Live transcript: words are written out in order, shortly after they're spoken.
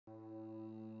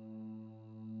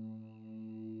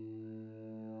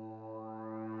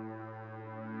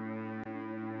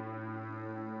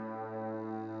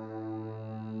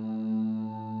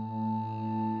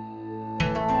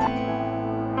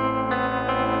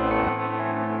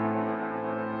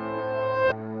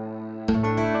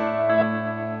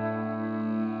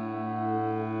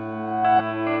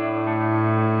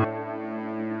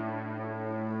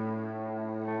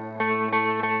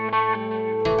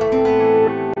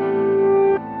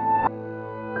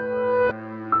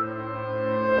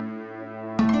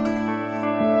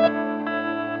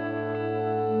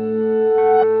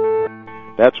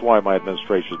That's why my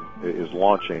administration is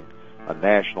launching a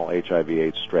national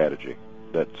HIV/AIDS strategy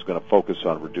that's going to focus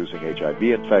on reducing HIV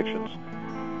infections,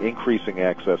 increasing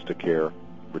access to care,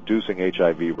 reducing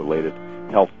HIV-related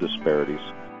health disparities.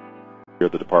 Here,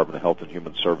 the Department of Health and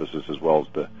Human Services, as well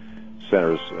as the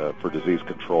Centers for Disease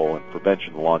Control and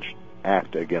Prevention, launched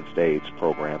Act Against AIDS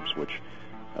programs, which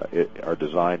are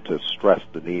designed to stress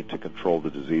the need to control the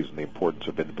disease and the importance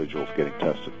of individuals getting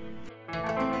tested.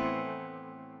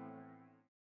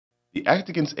 The Act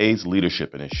Against AIDS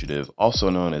Leadership Initiative, also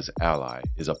known as AAALI,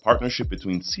 is a partnership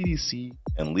between CDC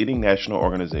and leading national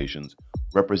organizations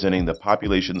representing the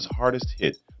populations hardest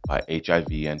hit by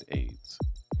HIV and AIDS.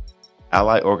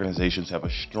 AALI organizations have a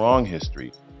strong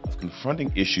history of confronting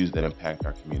issues that impact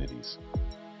our communities,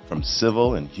 from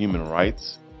civil and human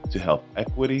rights to health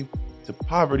equity to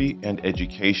poverty and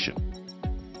education.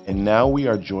 And now we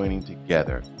are joining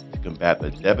together to combat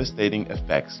the devastating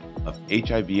effects of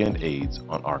HIV and AIDS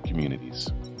on our communities.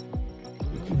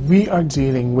 We are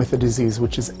dealing with a disease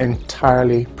which is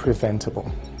entirely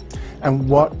preventable. And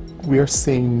what we are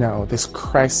seeing now, this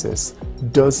crisis,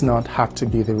 does not have to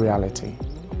be the reality.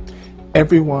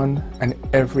 Everyone and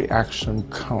every action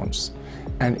counts.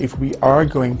 And if we are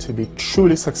going to be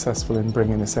truly successful in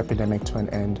bringing this epidemic to an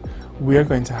end, we are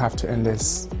going to have to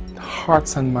enlist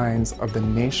hearts and minds of the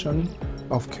nation,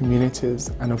 of communities,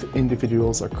 and of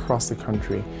individuals across the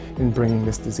country in bringing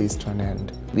this disease to an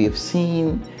end. We have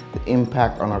seen the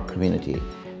impact on our community.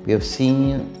 We have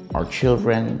seen our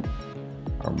children,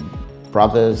 our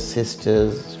brothers,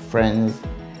 sisters, friends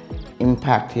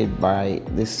impacted by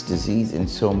this disease in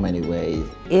so many ways.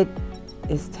 It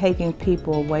is taking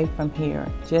people away from here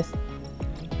just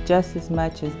as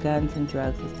much as guns and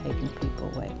drugs is taking people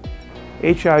away.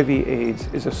 HIV/AIDS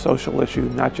is a social issue,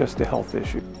 not just a health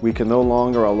issue. We can no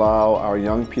longer allow our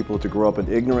young people to grow up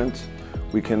in ignorance.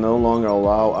 We can no longer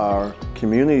allow our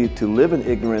community to live in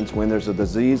ignorance when there's a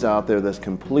disease out there that's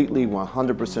completely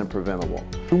 100% preventable.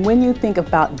 When you think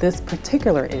about this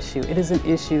particular issue, it is an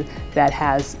issue that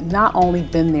has not only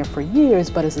been there for years,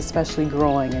 but is especially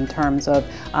growing in terms of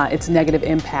its negative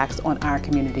impacts on our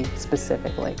community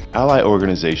specifically. AALI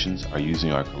organizations are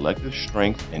using our collective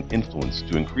strength and influence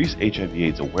to increase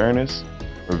HIV/AIDS awareness,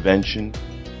 prevention,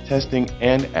 testing,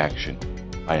 and action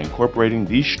by incorporating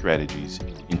these strategies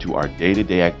into our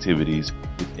day-to-day activities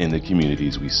within the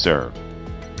communities we serve.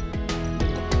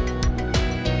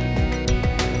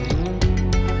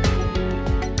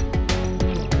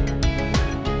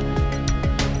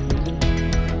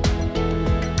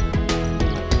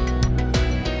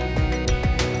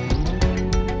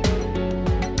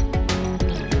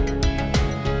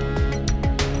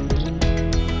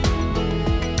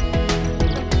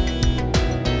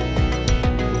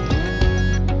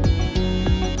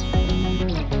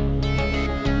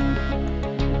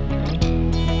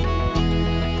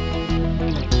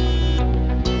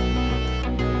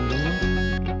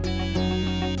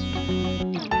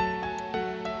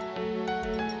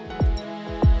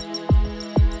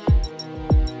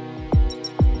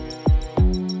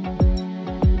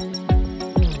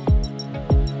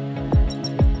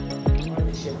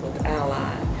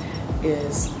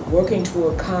 Is working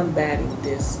toward combating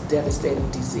this devastating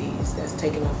disease that's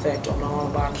taking effect on all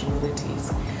of our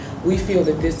communities. We feel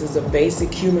that this is a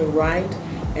basic human right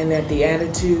and that the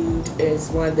attitude is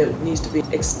one that needs to be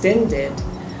extended,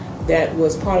 that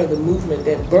was part of the movement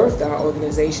that birthed our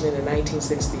organization in the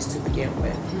 1960s to begin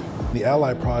with. The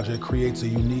AALI Project creates a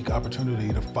unique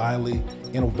opportunity to finally,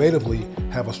 innovatively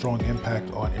have a strong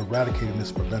impact on eradicating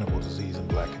this preventable disease in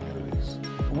Black communities.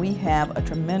 We have a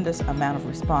tremendous amount of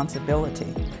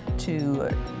responsibility to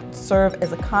serve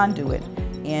as a conduit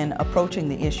in approaching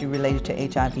the issue related to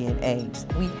HIV and AIDS.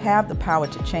 We have the power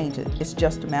to change it. It's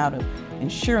just a matter of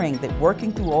ensuring that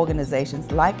working through organizations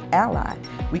like AALI,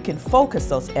 we can focus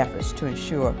those efforts to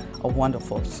ensure a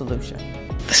wonderful solution.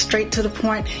 Straight to the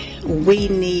point, we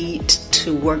need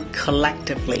to work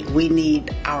collectively. We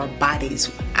need our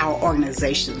bodies, our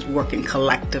organizations working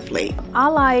collectively.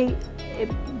 AALI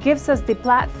gives us the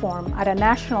platform at a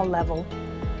national level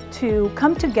to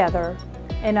come together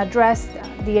and address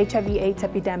the HIV/AIDS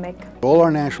epidemic. All our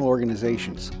national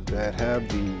organizations that have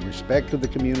the respect of the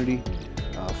community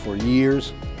for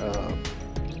years,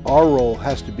 our role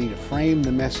has to be to frame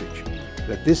the message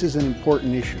that this is an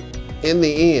important issue. In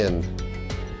the end,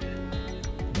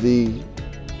 the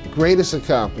greatest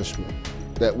accomplishment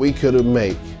that we could have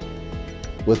made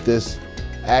with this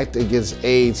Act Against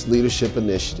AIDS Leadership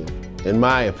Initiative, in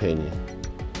my opinion,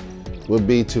 would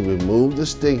be to remove the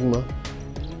stigma,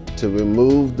 to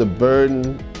remove the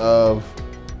burden of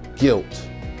guilt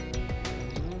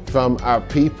from our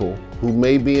people who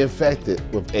may be infected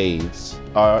with AIDS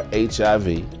or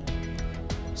HIV,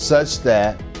 such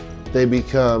that they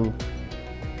become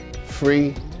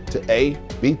free to A,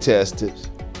 be tested,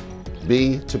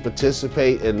 B, to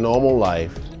participate in normal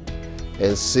life,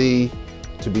 and C,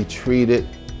 to be treated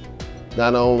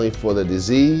not only for the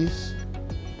disease,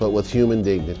 but with human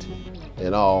dignity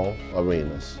in all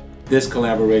arenas. This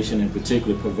collaboration in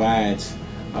particular provides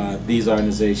these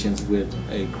organizations with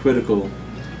a critical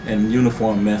and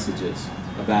uniform messages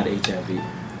about HIV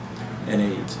and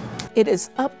AIDS. It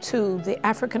is up to the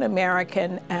African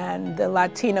American and the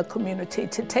Latino community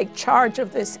to take charge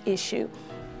of this issue.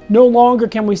 No longer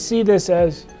can we see this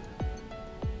as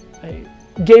a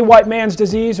gay white man's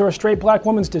disease or a straight black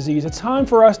woman's disease. It's time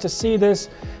for us to see this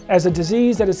as a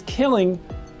disease that is killing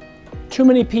too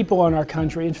many people in our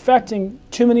country, infecting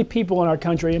too many people in our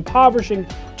country, impoverishing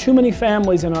too many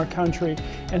families in our country,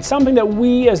 and something that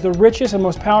we as the richest and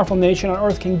most powerful nation on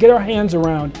earth can get our hands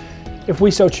around if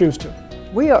we so choose to.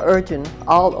 We are urging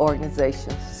all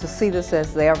organizations to see this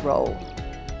as their role,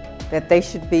 that they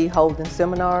should be holding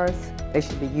seminars, they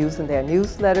should be using their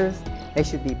newsletters, they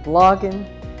should be blogging,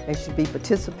 they should be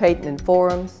participating in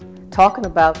forums, talking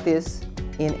about this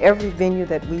in every venue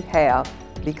that we have,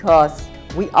 because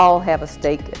we all have a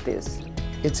stake at this.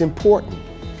 It's important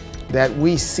that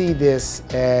we see this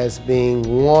as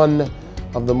being one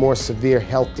of the more severe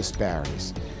health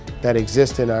disparities that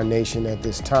exist in our nation at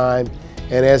this time.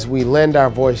 And as we lend our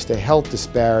voice to health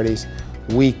disparities,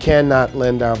 we cannot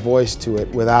lend our voice to it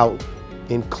without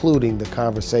including the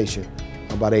conversation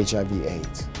about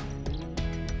HIV/AIDS.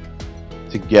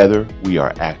 Together, we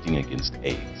are acting against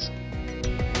AIDS.